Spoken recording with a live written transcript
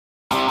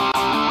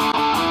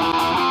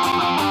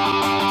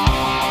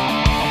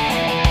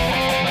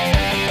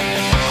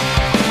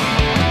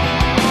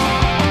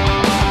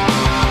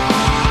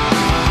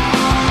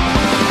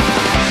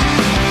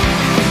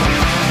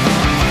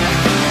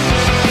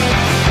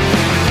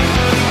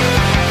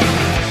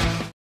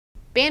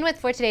bandwidth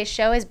for today's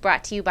show is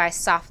brought to you by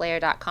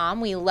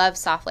SoftLayer.com. We love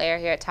SoftLayer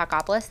here at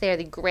Talkapolis. They are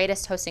the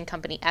greatest hosting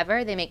company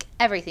ever. They make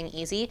everything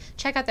easy.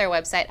 Check out their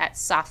website at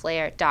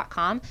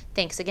SoftLayer.com.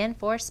 Thanks again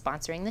for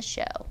sponsoring the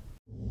show.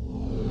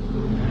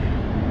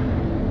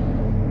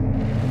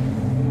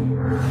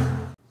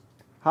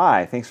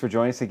 Hi, thanks for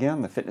joining us again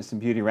on the Fitness and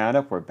Beauty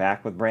Roundup. We're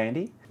back with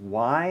Brandi.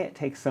 Why it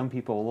takes some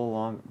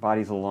people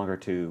bodies a little longer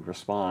to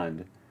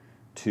respond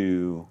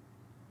to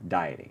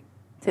dieting.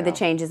 To the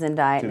changes in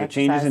diet and exercise.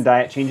 Changes in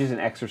diet, changes in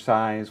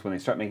exercise, when they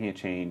start making a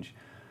change.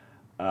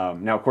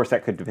 Now, of course,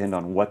 that could depend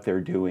on what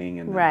they're doing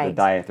and the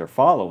diet they're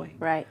following.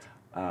 Right.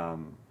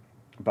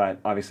 But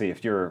obviously,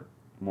 if you're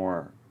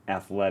more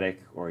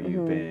athletic or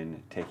you've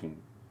been taking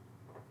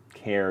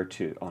care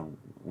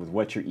with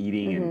what you're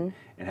eating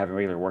and having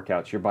regular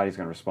workouts, your body's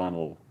going to respond a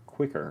little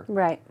quicker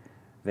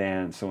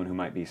than someone who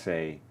might be,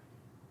 say,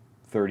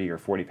 30 or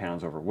 40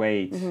 pounds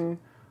overweight and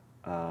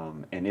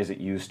isn't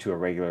used to a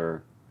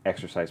regular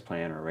exercise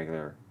plan or a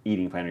regular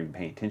eating plan or even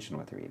paying attention to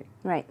what they're eating.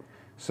 Right.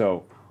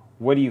 So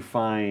what do you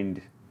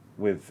find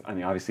with, I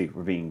mean, obviously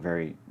we're being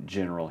very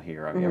general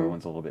here. I mean,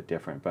 everyone's a little bit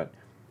different, but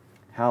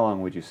how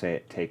long would you say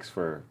it takes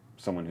for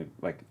someone who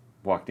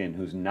walked in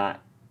who's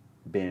not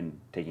been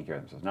taking care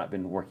of themselves, not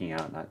been working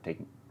out, not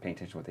paying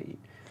attention to what they eat?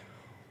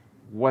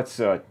 What's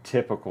a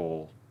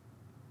typical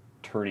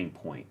turning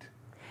point?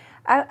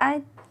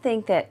 I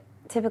think that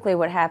typically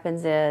what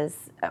happens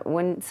is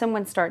when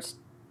someone starts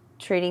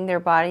treating their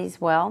bodies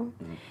well,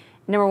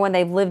 number one,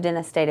 they've lived in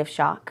a state of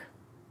shock.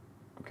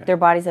 Okay. Their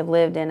bodies have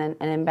lived in an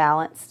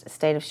imbalanced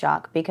state of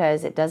shock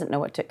because it doesn't know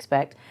what to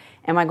expect.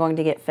 Am I going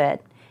to get fed?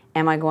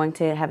 Am I going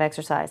to have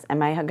exercise?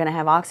 Am I going to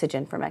have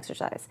oxygen from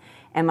exercise?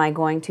 Am I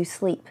going to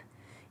sleep?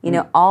 You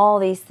know, all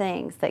these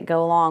things that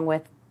go along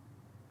with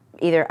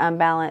either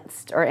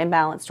unbalanced or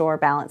imbalanced or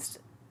balanced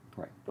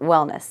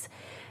wellness.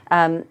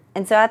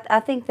 And so I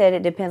think that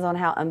it depends on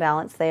how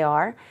unbalanced they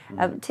are.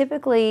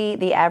 Typically,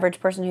 the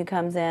average person who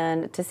comes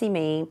in to see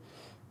me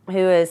who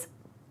is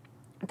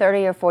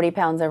 30 or 40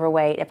 pounds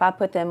overweight, if I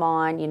put them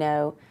on, you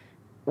know,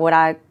 what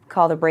I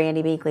call the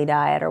Brandi Binkley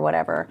diet or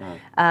whatever,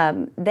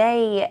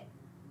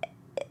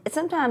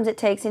 sometimes it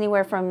takes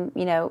anywhere from,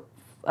 you know,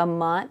 a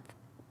month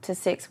to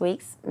 6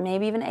 weeks,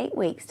 maybe even 8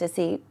 weeks to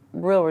see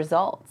real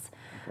results.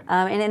 Okay.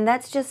 And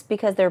that's just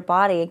because their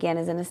body, again,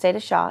 is in a state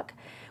of shock.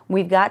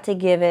 We've got to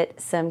give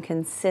it some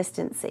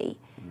consistency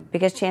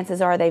because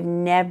chances are they've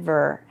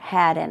never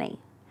had any.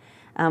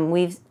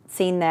 We've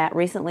seen that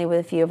recently with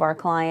a few of our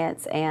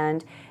clients,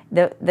 and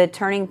the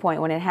turning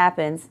point when it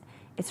happens,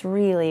 it's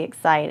really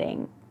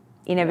exciting.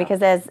 You know,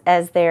 because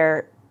as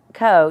their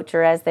coach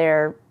or as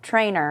their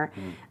trainer,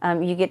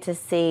 you get to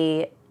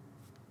see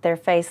their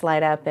face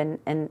light up and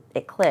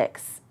it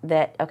clicks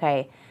that,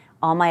 okay,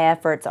 all my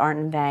efforts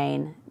aren't in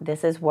vain.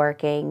 This is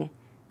working.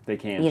 They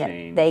can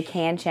change. They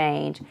can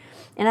change.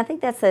 And I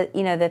think that's the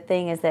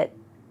thing is that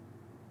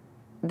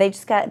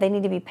they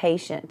need to be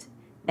patient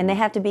and they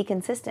have to be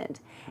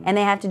consistent and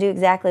they have to do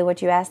exactly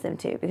what you ask them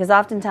to, because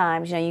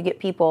oftentimes, you know, you get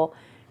people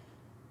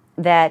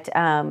that,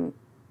 and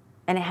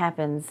it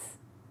happens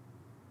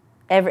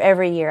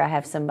every year. I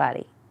have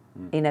somebody,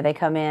 you know, they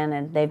come in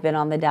and they've been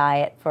on the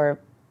diet for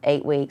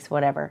 8 weeks,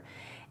 whatever,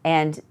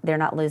 and they're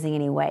not losing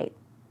any weight.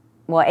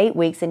 Well, 8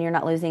 weeks and you're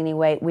not losing any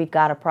weight, we've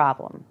got a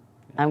problem.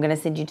 I'm going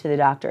to send you to the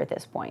doctor at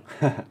this point.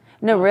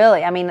 No,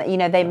 really. I mean, you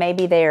know,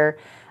 maybe they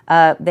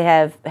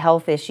have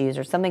health issues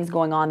or something's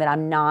going on that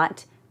I'm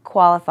not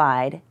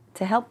qualified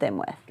to help them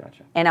with.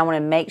 Gotcha. And I want to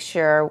make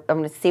sure, I'm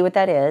going to see what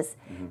that is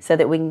so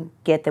that we can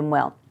get them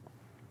well.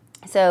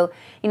 So,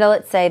 you know,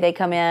 let's say they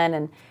come in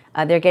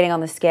and they're getting on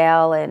the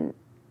scale and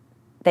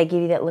they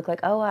give you that look like,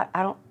 oh,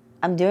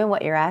 I'm doing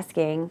what you're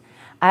asking.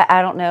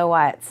 I don't know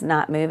why it's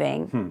not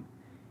moving.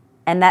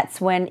 And that's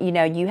when, you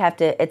know, you have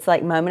to, it's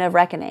like moment of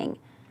reckoning.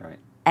 Right.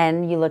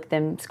 And you look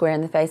them square in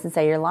the face and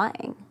say, you're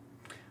lying.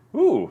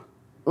 Ooh.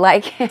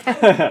 Like,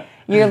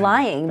 you're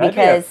lying because...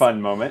 That'd be a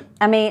fun moment.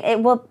 I mean,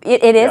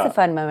 it is a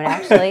fun moment,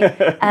 actually.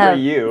 For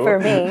you. For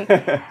me.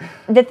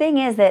 The thing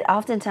is that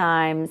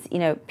oftentimes, you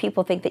know,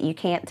 people think that you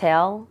can't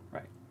tell.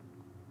 Right.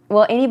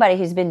 Well, anybody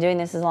who's been doing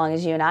this as long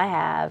as you and I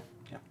have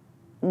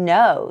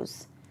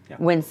knows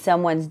when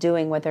someone's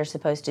doing what they're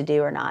supposed to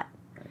do or not.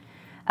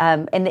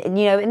 Right. And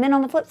you know, and then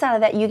on the flip side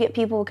of that, you get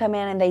people who come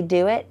in and they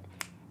do it,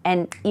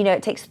 and you know,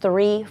 it takes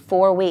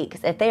 3-4 weeks.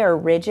 If they are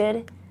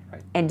rigid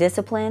and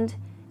disciplined,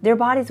 their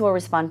bodies will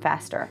respond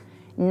faster.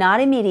 Not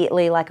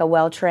immediately like a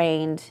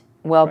well-trained,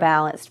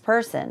 well-balanced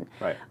person,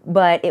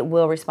 but it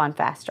will respond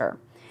faster.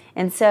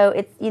 And so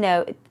it's, you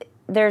know,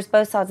 there's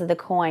both sides of the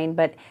coin,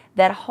 but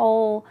that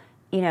whole,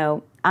 you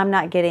know, I'm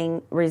not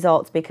getting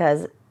results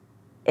because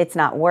it's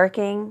not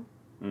working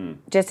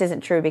just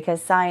isn't true,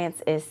 because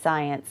science is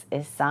science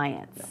is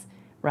science,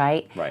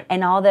 right?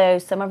 And although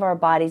some of our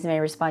bodies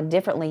may respond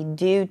differently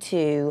due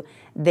to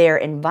their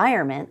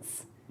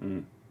environments,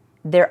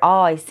 they're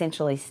all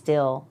essentially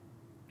still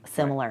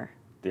similar.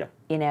 Yeah.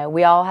 You know,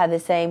 we all have the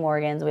same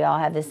organs, we all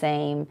have the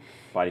same,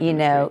 body you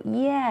know,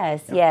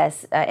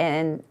 chemistry.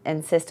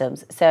 and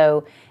systems.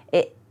 So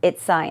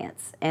it's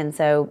science. And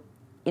so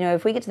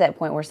if we get to that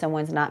point where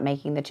someone's not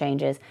making the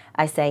changes,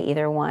 I say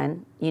either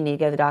one, you need to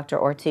go to the doctor,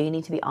 or two, you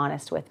need to be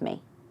honest with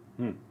me.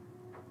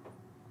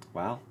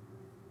 Wow.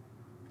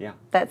 Yeah.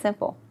 That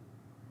simple.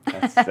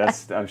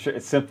 That's I'm sure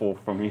it's simple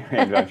from your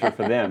end, but I'm sure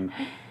for them,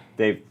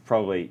 they've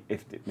probably,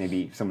 if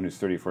maybe someone who's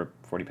 30 or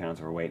 40 pounds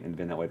overweight and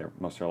been that way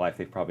most of their life,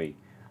 they've probably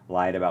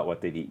lied about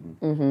what they've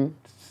eaten.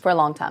 For a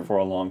long time. For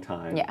a long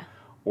time. Yeah.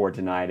 Or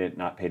denied it,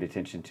 not paid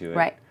attention to it.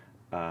 Right.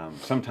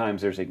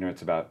 Sometimes there's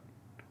ignorance about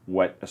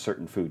what a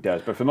certain food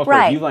does, but for the most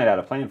part, if you've laid out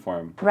a plan for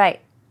them,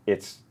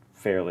 it's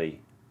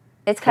fairly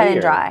It's cut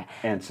and dry.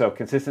 And so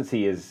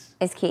consistency is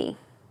key.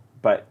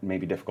 But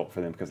maybe difficult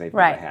for them because they've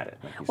never had it.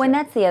 Like and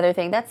that's the other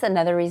thing. That's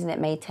another reason it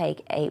may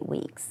take 8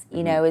 weeks.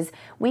 You know, is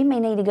we may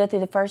need to go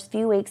through the first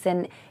few weeks,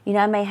 and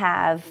I may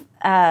have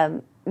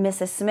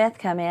Mrs. Smith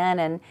come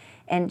in,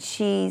 and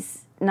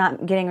she's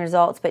not getting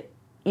results, but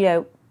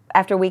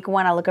after week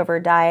 1, I look over her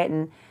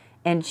diet,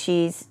 and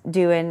she's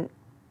doing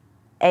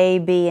A,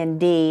 B, and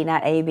D,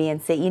 not A, B,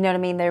 and C. You know what I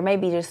mean? There may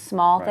be just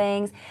small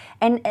things,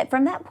 and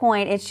from that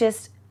point, it's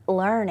just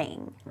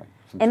learning.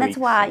 And that's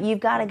why you've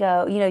got to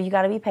go. You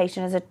got to be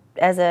patient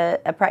as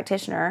a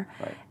practitioner,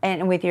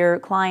 and with your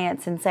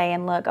clients, and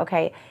saying, look,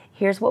 okay,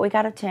 here's what we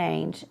got to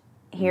change.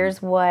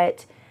 Here's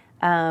what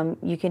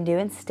you can do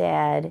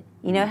instead.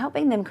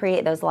 Helping them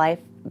create those life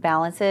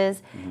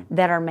balances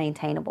that are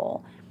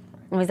maintainable.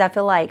 Because I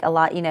feel like a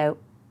lot,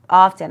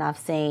 often I've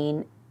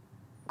seen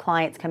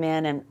clients come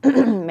in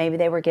and maybe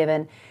they were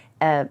given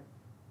a,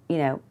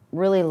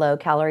 really low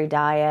calorie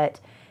diet,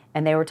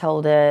 and they were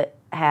told to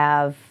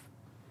have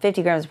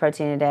 50 grams of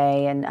protein a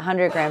day and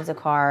 100 grams of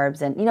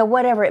carbs and,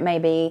 whatever it may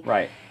be.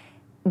 Right.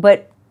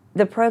 But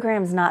the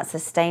program's not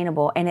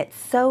sustainable, and it's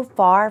so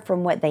far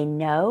from what they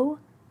know,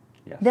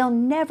 they'll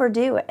never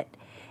do it.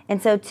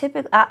 And so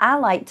typically, I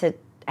like to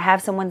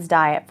have someone's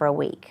diet for a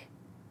week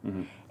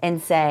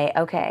and say,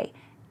 okay,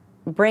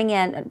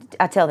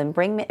 I tell them,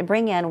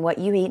 bring in what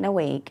you eat in a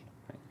week,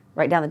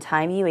 write down the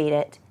time you eat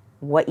it,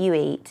 what you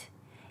eat.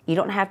 You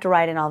don't have to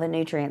write in all the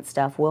nutrient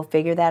stuff. We'll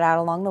figure that out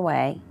along the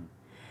way.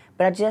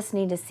 But I just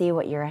need to see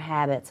what your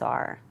habits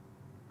are.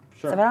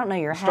 Sure. So if I don't know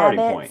your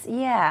habits,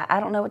 I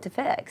don't know what to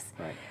fix.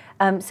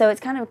 Right. So it's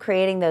kind of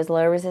creating those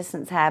low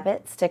resistance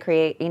habits to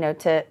create,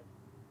 to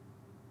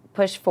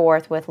push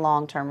forth with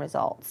long-term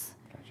results.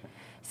 Gotcha.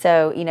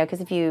 So,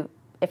 because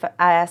if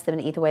I asked them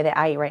to eat the way that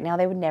I eat right now,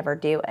 they would never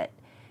do it.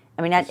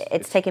 I mean,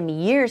 it's taken me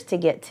years to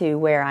get to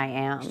where I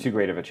am. It's too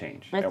great of a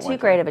change. It's too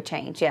great of a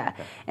change, yeah.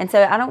 Okay. And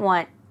so I don't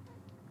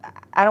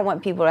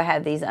want people to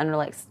have these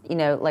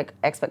like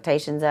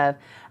expectations of,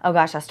 oh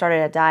gosh, I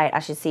started a diet, I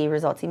should see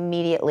results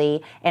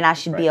immediately, and I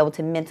should be able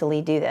to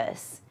mentally do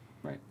this.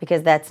 Right.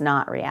 Because that's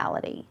not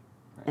reality.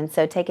 Right. And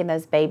so taking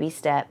those baby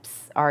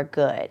steps are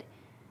good.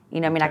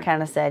 I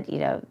kind of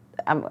said,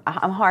 I'm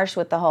harsh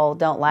with the whole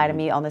don't lie to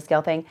me on the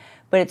scale thing,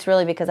 but it's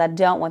really because I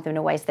don't want them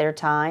to waste their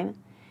time.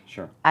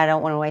 Sure. I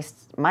don't want to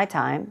waste my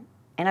time,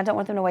 and I don't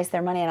want them to waste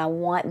their money, and I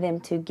want them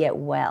to get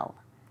well.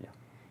 Yeah.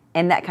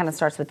 And that kind of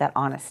starts with that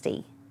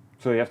honesty.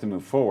 So you have to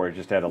move forward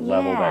just at a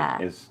level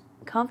that is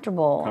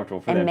comfortable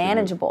for and them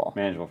manageable.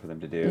 Manageable for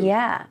them to do.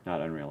 Yeah. Not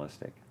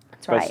unrealistic.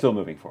 That's right. But still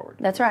moving forward.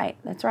 That's right.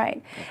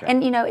 Okay.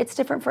 And, it's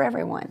different for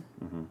everyone.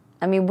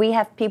 I mean, we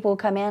have people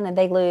come in and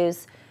they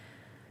lose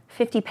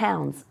 50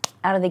 pounds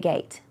out of the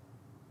gate.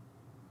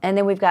 And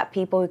then we've got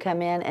people who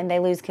come in and they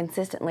lose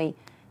consistently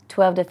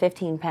 12 to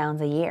 15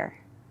 pounds a year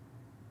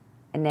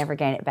and never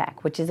gain it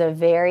back, which is a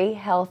very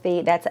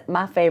healthy, that's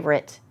my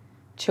favorite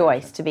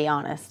choice, to be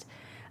honest.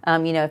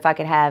 If I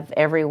could have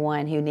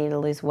everyone who needed to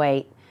lose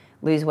weight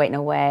in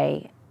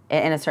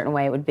a certain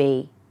way, it would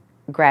be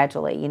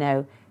gradually,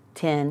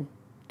 10,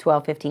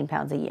 12, 15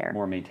 pounds a year.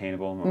 More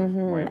maintainable,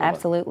 more able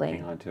absolutely. to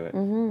hang on to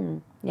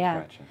it. Yeah.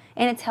 Gotcha.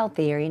 And it's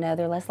healthier,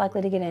 they're less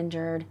likely to get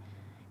injured.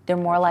 They're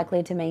more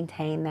likely to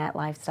maintain that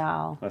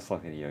lifestyle. Less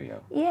likely to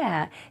yo-yo.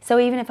 Yeah. So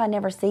even if I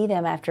never see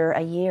them after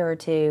a year or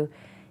two,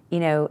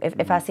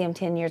 if I see them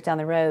 10 years down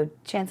the road,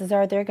 chances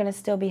are they're going to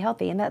still be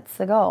healthy, and that's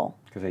the goal.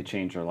 Because they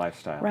changed their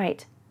lifestyle.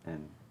 Right.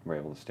 And we're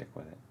able to stick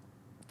with it.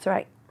 That's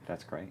right.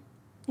 That's great.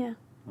 Yeah.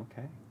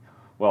 Okay.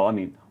 Well, I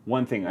mean,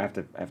 one thing I have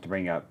to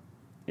bring up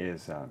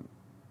is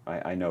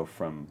I know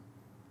from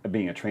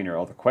being a trainer,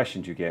 all the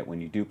questions you get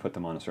when you do put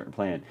them on a certain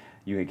plan,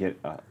 you get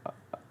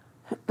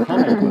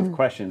comment with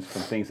questions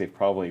from things they've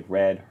probably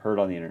read, heard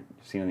on the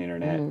seen on the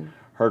internet,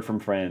 heard from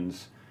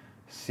friends,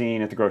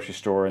 seen at the grocery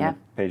store and the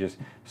pages.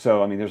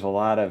 So I mean, there's a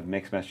lot of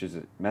mixed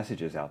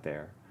messages out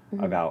there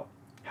about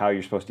how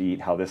you're supposed to eat,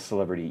 how this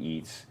celebrity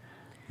eats,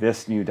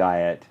 this new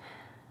diet,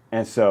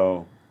 and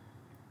so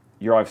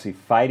you're obviously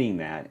fighting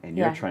that, and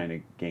you're trying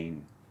to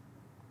gain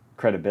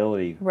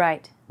credibility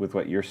with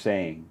what you're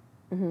saying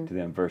to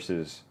them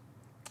versus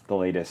the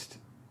latest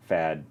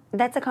fad.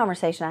 That's a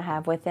conversation I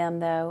have with them,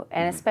 though,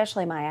 and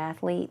especially my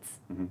athletes.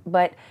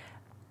 But,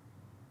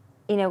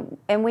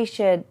 and we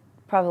should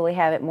probably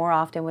have it more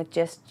often with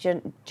just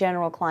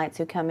general clients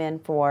who come in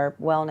for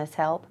wellness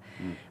help.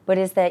 But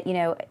is that,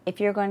 if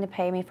you're going to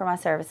pay me for my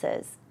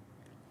services,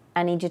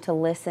 I need you to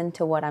listen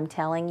to what I'm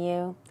telling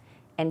you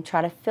and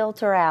try to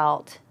filter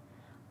out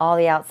all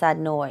the outside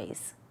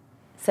noise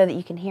so that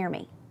you can hear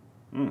me.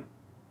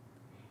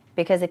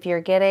 Because if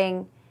you're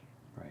getting,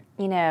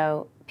 you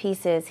know,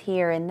 pieces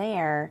here and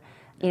there,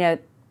 you know,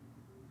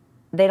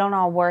 they don't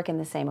all work in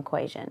the same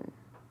equation.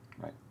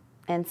 Right.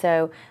 And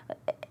so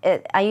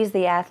I use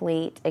the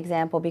athlete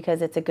example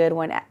because it's a good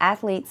one.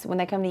 Athletes, when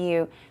they come to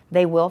you,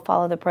 they will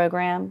follow the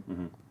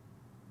program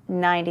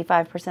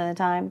 95% of the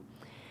time.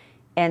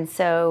 And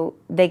so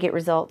they get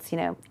results, you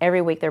know,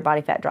 every week their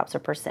body fat drops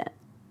 1%.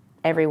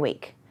 Every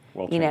week.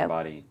 Well-trained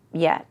body.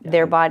 Yeah,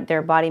 their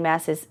body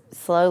mass is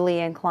slowly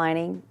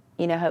inclining,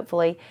 you know,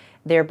 hopefully.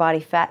 Their body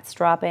fat's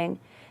dropping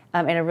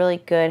at a really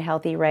good,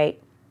 healthy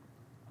rate.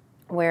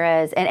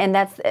 Whereas, and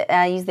that's,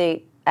 I use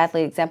the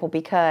athlete example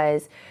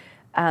because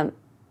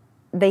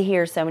they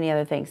hear so many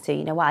other things too.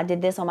 You know, well, I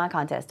did this on my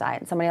contest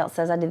diet, and somebody else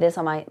says I did this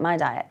on my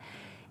diet.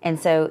 And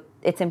so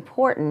it's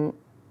important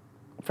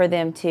for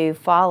them to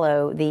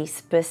follow the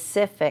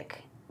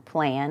specific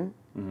plan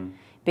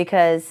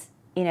because,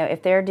 you know,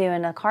 if they're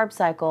doing a carb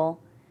cycle,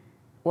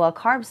 well, a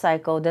carb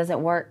cycle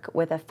doesn't work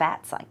with a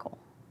fat cycle.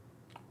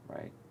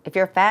 Right. If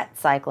you're fat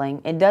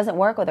cycling, it doesn't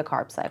work with a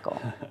carb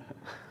cycle.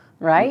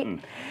 Right?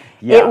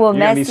 Yeah, it will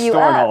mess you storing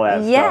up. all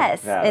that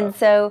yes. stuff. And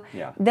so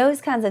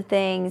those kinds of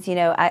things, you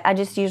know, I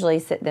just usually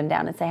sit them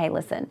down and say, hey,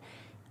 listen,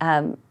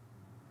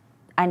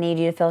 I need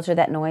you to filter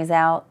that noise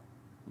out,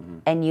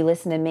 and you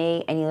listen to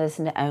me, and you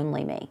listen to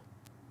only me.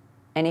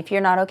 And if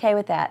you're not okay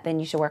with that, then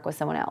you should work with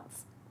someone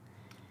else.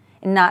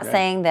 And not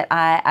saying that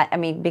I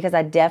mean, because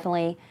I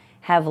definitely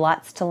have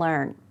lots to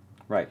learn.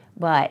 Right.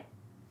 But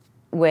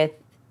with,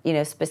 you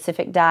know,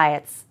 specific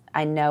diets,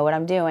 I know what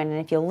I'm doing, and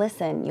if you'll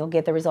listen, you'll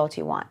get the results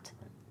you want.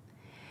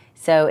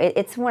 So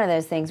it's one of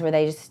those things where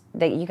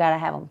you got to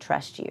have them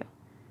trust you.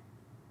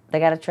 They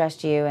got to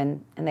trust you,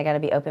 and they got to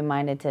be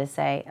open-minded to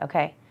say,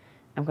 okay,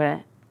 I'm going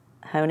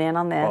to hone in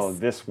on this. Oh,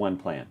 this one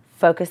plan.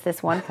 Focus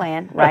this one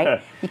plan,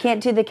 right? You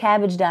can't do the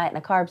cabbage diet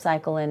and a carb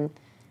cycle and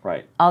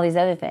all these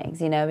other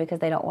things, you know, because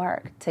they don't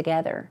work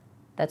together.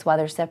 That's why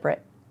they're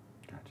separate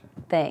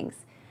things.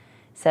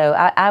 So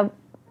I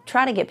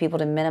try to get people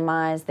to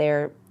minimize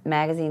their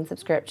magazine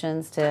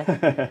subscriptions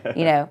to,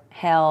 you know,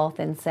 health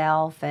and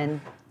self and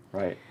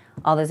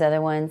all those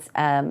other ones.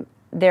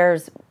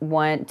 There's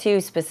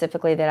two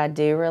specifically that I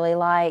do really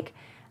like,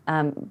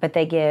 but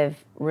they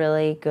give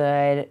really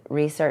good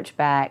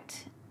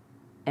research-backed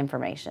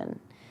information.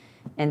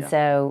 And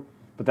so...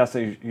 But that's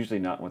usually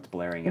not what's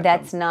blaring at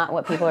That's not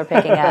what people are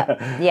picking up.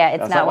 Yeah,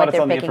 it's not what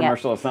they're picking up.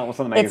 It's not what's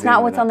on the magazine. It's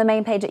not what's on the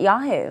main page at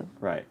Yahoo.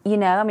 Right. You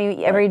know, I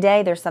mean, every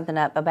day there's something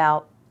up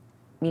about,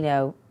 you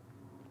know,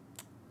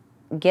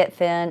 get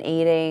thin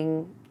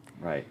eating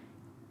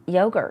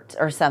yogurt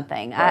or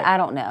something. I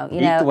don't know. You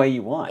know, the way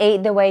you want.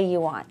 Eat the way you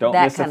want. Don't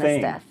that miss kind a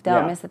thing. of stuff.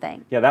 Don't miss a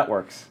thing. Yeah, that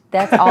works.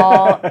 That's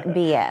all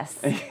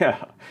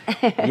BS.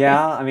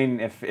 Yeah. I mean,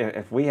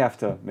 if we have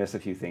to miss a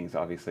few things,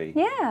 obviously.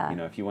 Yeah. You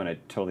know, if you want to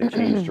totally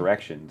change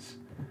directions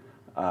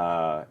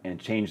and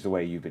change the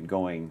way you've been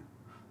going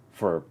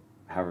for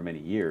however many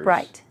years.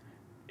 Right.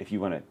 If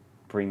you want to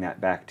bring that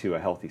back to a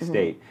healthy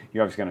state,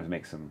 you're obviously going to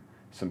make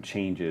some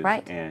changes,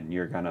 and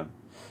you're going to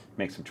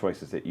make some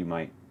choices that you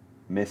might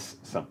miss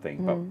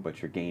something, but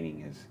what you're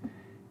gaining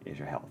is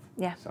your health.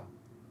 Yeah. So,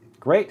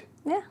 great.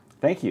 Yeah.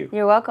 Thank you.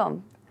 You're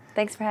welcome.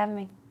 Thanks for having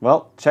me.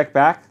 Well, check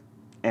back,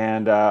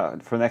 and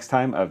for next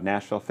time of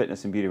Nashville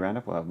Fitness and Beauty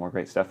Roundup, we'll have more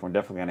great stuff. We're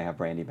definitely going to have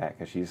Brandi back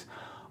because she's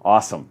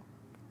awesome.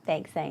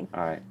 Thanks, Zane.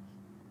 All right.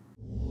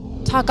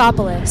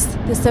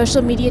 Talkapolis, the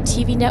social media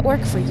TV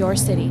network for your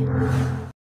city.